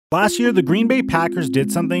Last year, the Green Bay Packers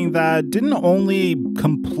did something that didn't only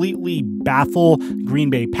completely baffle Green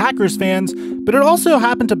Bay Packers fans, but it also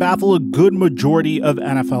happened to baffle a good majority of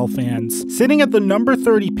NFL fans. Sitting at the number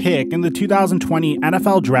 30 pick in the 2020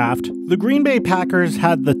 NFL Draft, the Green Bay Packers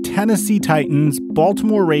had the Tennessee Titans,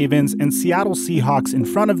 Baltimore Ravens, and Seattle Seahawks in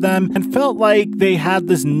front of them and felt like they had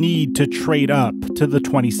this need to trade up to the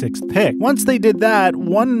 26th pick. Once they did that,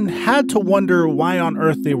 one had to wonder why on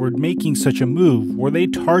earth they were making such a move. Were they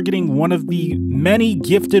targeting one of the many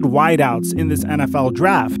gifted wideouts in this NFL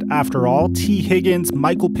draft? After all, T. Higgins,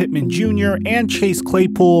 Michael Pittman Jr., and Chase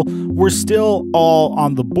Claypool were still all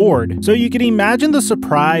on the board. So you can imagine the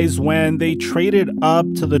surprise when they traded up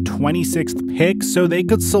to the 26th pick so they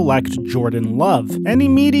could select Jordan Love. And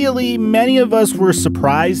immediately, many of us were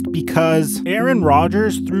surprised because Aaron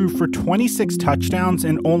Rodgers threw for 26 touchdowns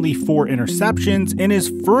and only 4 interceptions in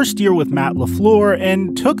his first year with Matt LaFleur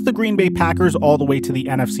and took the Green Bay Packers all the way to the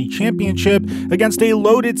NFC Championship against a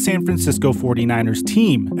loaded San Francisco 49ers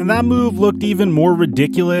team. And that move looked even more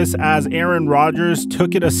ridiculous as Aaron Rodgers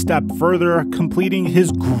took it a step further, completing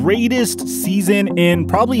his greatest season in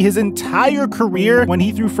probably his entire career when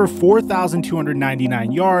he threw for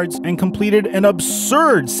 4,299 yards and completed an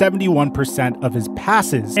absurd 71% of his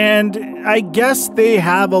passes. And I guess they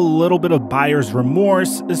have a little bit of buyer's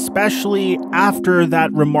remorse, especially after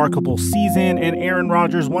that remarkable season and Aaron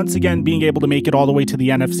Rodgers once again being able to make it all the way to the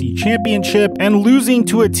NFC Championship and losing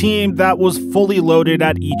to a team that was fully loaded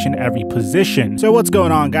at each and every position. So what's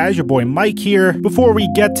going on, guys? Your boy Mike here. Before we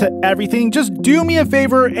get to everything, just do me a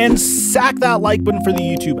favor and sack that like button for the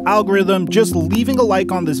YouTube algorithm. Just leaving a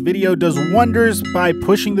like on this video does wonders by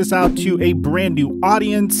pushing this out to a brand new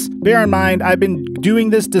audience. Bear in mind, I've been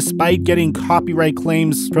doing this despite getting copyright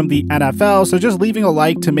claims from the NFL, so just leaving a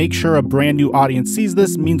like to make sure a brand new audience sees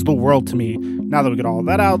this means the world to me. Now that we get all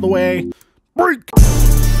that out of the way, break!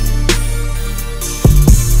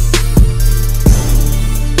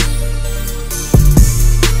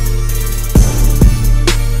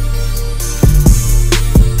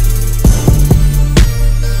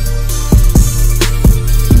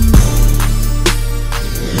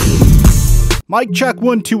 Mic check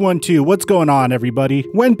 1 2 1 2. What's going on, everybody?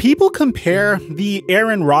 When people compare the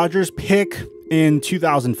Aaron Rodgers pick in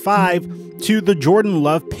 2005 to the Jordan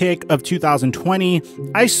Love pick of 2020,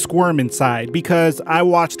 I squirm inside because I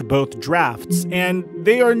watched both drafts and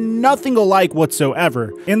they are nothing alike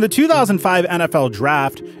whatsoever. In the 2005 NFL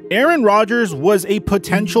draft, Aaron Rodgers was a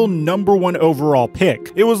potential number 1 overall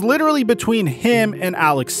pick. It was literally between him and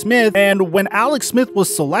Alex Smith, and when Alex Smith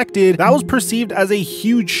was selected, that was perceived as a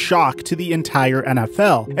huge shock to the entire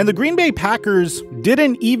NFL. And the Green Bay Packers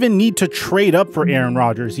didn't even need to trade up for Aaron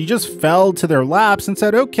Rodgers. He just fell to their laps and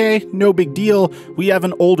said, okay, no big deal. We have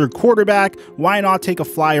an older quarterback. Why not take a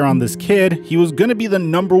flyer on this kid? He was going to be the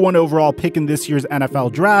number 1 overall pick in this year's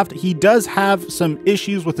NFL draft. He does have some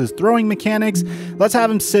issues with his throwing mechanics. Let's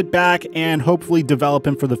have him sit back and hopefully develop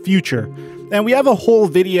him for the future. And we have a whole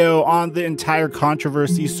video on the entire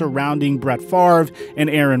controversy surrounding Brett Favre and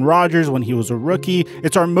Aaron Rodgers when he was a rookie.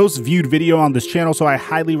 It's our most viewed video on this channel, so I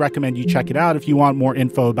highly recommend you check it out if you want more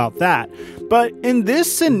info about that. But in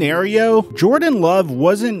this scenario, Jordan Love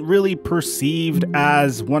wasn't really perceived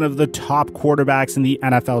as one of the top quarterbacks in the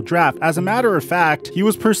NFL draft. As a matter of fact, he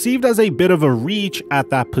was perceived as a bit of a reach at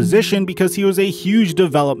that position because he was a huge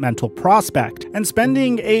developmental prospect. And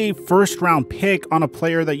spending a first-round pick on a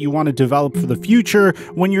player that you want to develop for the future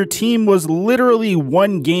when your team was literally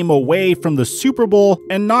 1 game away from the Super Bowl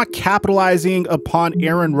and not capitalizing upon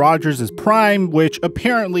Aaron Rodgers' prime, which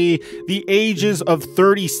apparently the ages of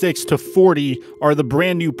 36 to 40 are the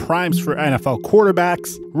brand new primes for NFL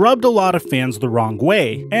quarterbacks, rubbed a lot of fans the wrong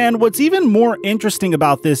way. And what's even more interesting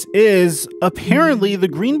about this is apparently the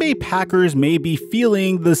Green Bay Packers may be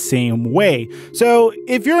feeling the same way. So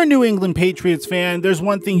if you're a New England Patriots fan, there's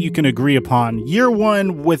one thing you can agree upon. Year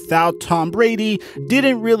 1 without Tom Brady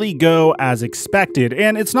didn't really go as expected,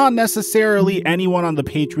 and it's not necessarily anyone on the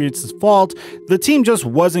Patriots' fault. The team just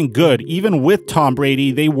wasn't good. Even with Tom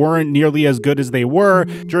Brady, they weren't nearly as good as they were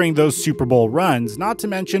during those Super Bowl runs, not to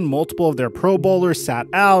mention multiple of their Pro Bowlers sat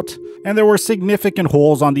out, and there were significant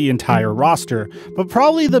holes on the entire roster. But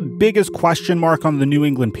probably the biggest question mark on the New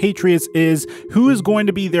England Patriots is who is going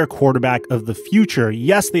to be their quarterback of the future.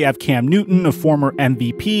 Yes, they have Cam Newton, a former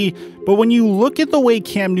MVP, but when you look at the way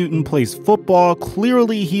Cam Newton plays plays football.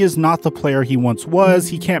 Clearly, he is not the player he once was.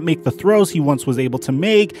 He can't make the throws he once was able to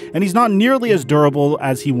make, and he's not nearly as durable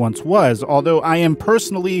as he once was. Although I am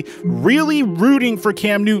personally really rooting for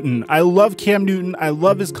Cam Newton. I love Cam Newton. I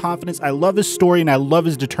love his confidence. I love his story, and I love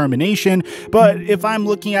his determination. But if I'm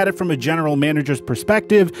looking at it from a general manager's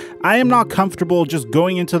perspective, I am not comfortable just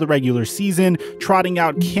going into the regular season trotting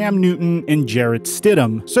out Cam Newton and Jarrett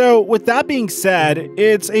Stidham. So with that being said,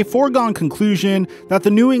 it's a foregone conclusion that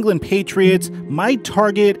the New England Patriots might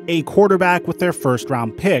target a quarterback with their first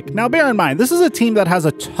round pick. Now bear in mind, this is a team that has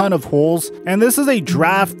a ton of holes, and this is a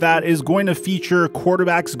draft that is going to feature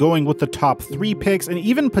quarterbacks going with the top 3 picks and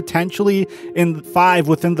even potentially in 5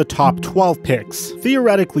 within the top 12 picks.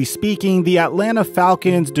 Theoretically speaking, the Atlanta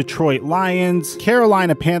Falcons, Detroit Lions,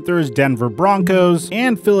 Carolina Panthers, Denver Broncos,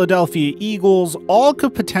 and Philadelphia Eagles all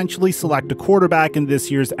could potentially select a quarterback in this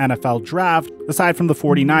year's NFL draft, aside from the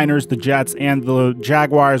 49ers, the Jets, and the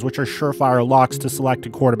Jaguars, which are surefire locks to select a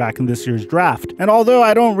quarterback in this year's draft. And although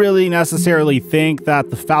I don't really necessarily think that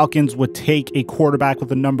the Falcons would take a quarterback with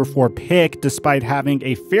the number 4 pick, despite having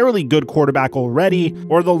a fairly good quarterback already,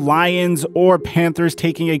 or the Lions or Panthers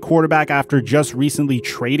taking a quarterback after just recently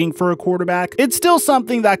trading for a quarterback, it's still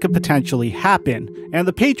something that could potentially happen. And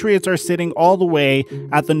the Patriots are sitting all the way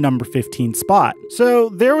at the number 15 spot. So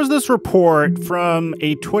there was this report from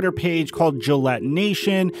a Twitter page called Gillette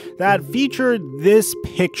Nation that featured this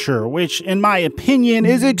picture, which in my opinion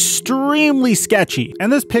is extremely sketchy.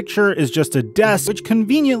 And this picture is just a desk which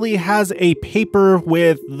conveniently has a paper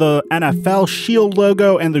with the NFL Shield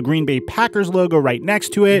logo and the Green Bay Packers logo right next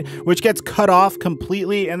to it, which gets cut off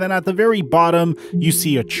completely. And then at the very bottom, you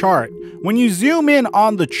see a chart. When you zoom in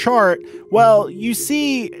on the chart, well, you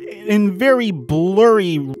see in very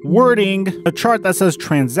blurry wording a chart that says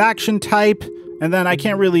transaction type, and then I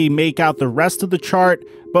can't really make out the rest of the chart,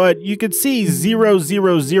 but you could see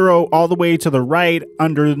 000 all the way to the right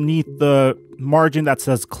underneath the margin that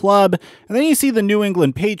says club. And then you see the New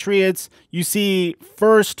England Patriots, you see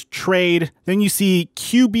first trade, then you see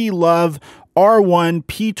QB Love R1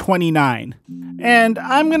 P29. And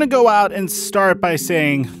I'm gonna go out and start by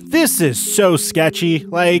saying this is so sketchy.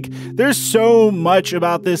 Like, there's so much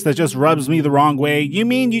about this that just rubs me the wrong way. You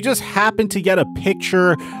mean you just happen to get a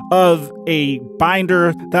picture of a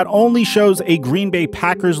binder that only shows a Green Bay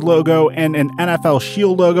Packers logo and an NFL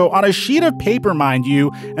Shield logo on a sheet of paper, mind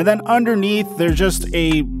you, and then underneath there's just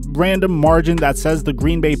a random margin that says the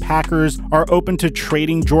Green Bay Packers are open to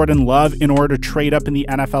trading Jordan Love in order to trade up in the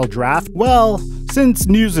NFL draft? Well, since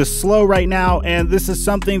news is slow right now, and this is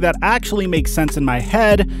something that actually makes sense in my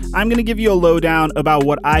head, I'm going to give you a lowdown about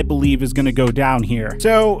what I believe is going to go down here.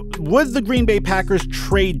 So, would the Green Bay Packers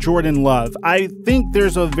trade Jordan Love? I think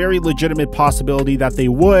there's a very legitimate possibility that they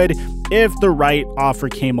would if the right offer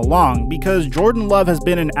came along, because Jordan Love has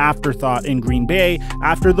been an afterthought in Green Bay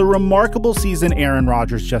after the remarkable season Aaron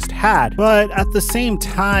Rodgers just had. But at the same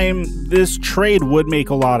time, this trade would make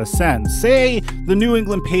a lot of sense. Say the New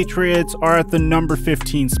England Patriots are at the number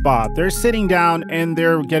 15 spot. They're sitting down and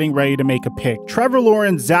they're getting ready to make a pick. Trevor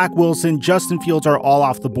Lawrence, Zach Wilson, Justin Fields are all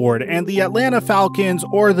off the board, and the Atlanta Falcons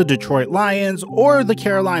or the Detroit Lions or the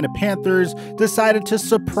Carolina Panthers decided to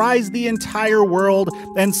surprise the entire world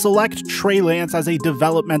and select Trey Lance as a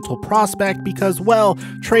developmental prospect because, well,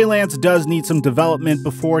 Trey Lance does need some development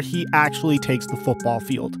before he actually takes the football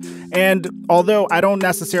field. And although I don't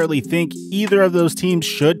necessarily think either of those teams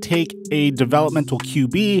should take a developmental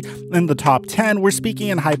QB in the top 10, we're speaking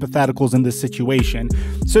in hypotheticals in this situation.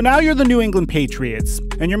 So now you're the New England Patriots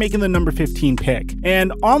and you're making the number 15 pick.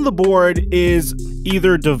 And on the board is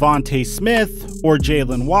either Devontae Smith or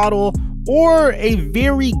Jalen Waddle, or a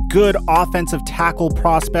very good offensive tackle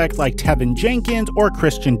prospect like Tevin Jenkins or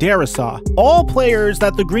Christian Darrisaw. All players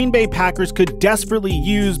that the Green Bay Packers could desperately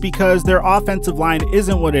use because their offensive line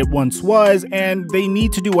isn't what it once was, and they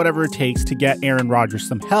need to do whatever it takes to get Aaron Rodgers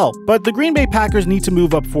some help. But the Green Bay Packers need to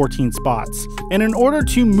move up 14 spots. And in order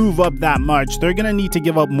to move up that much, they're going to need to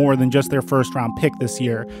give up more than just their first round pick this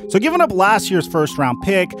year. So giving up last year's first round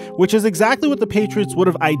pick, which is exactly what the Patriots would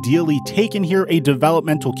have ideally taken here, a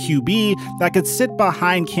developmental QB that could sit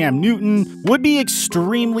behind Cam Newton, would be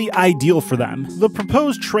extremely ideal for them. The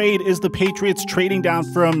proposed trade is the Patriots trading down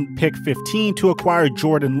from pick 15 to acquire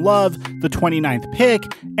Jordan Love, the 29th pick,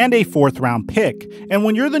 and a 4th round pick. And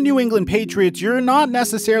when you're the New England Patriots, you're not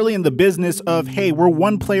necessarily in the business of, hey, we're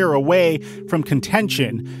one player away from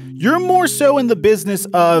contention. You're more so in the business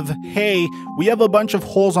of, hey, we have a bunch of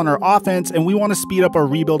holes on our offense and we want to speed up our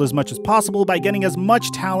rebuild as much as possible by getting as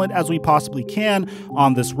much talent as we possibly can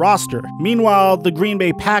on this roster. Meanwhile, the Green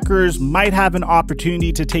Bay Packers might have an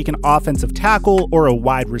opportunity to take an offensive tackle or a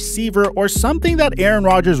wide receiver or something that Aaron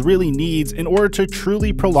Rodgers really needs in order to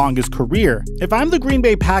truly prolong his career. If I'm the Green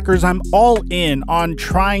Bay Packers, I'm all in on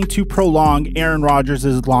trying to prolong Aaron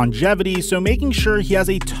Rodgers' longevity, so making sure he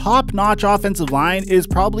has a top-notch offensive line is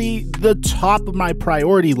probably the top of my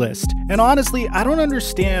priority list. And honestly, I don't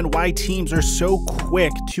understand why teams are so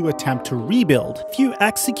quick to attempt to rebuild. If you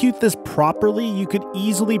execute this properly, you could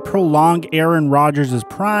easily prolong Aaron Rodgers'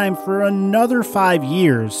 prime for another 5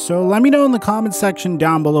 years. So let me know in the comment section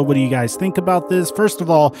down below, what do you guys think about this? First of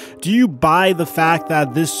all, do you buy the fact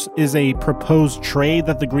that this is a proposed trade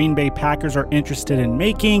that the Green Bay Packers are interested in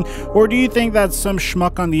making? Or do you think that some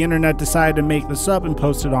schmuck on the internet decided to make this up and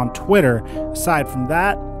post it on Twitter? Aside from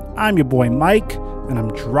that, I'm your boy Mike, and I'm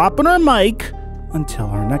dropping our mic until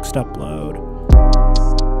our next upload.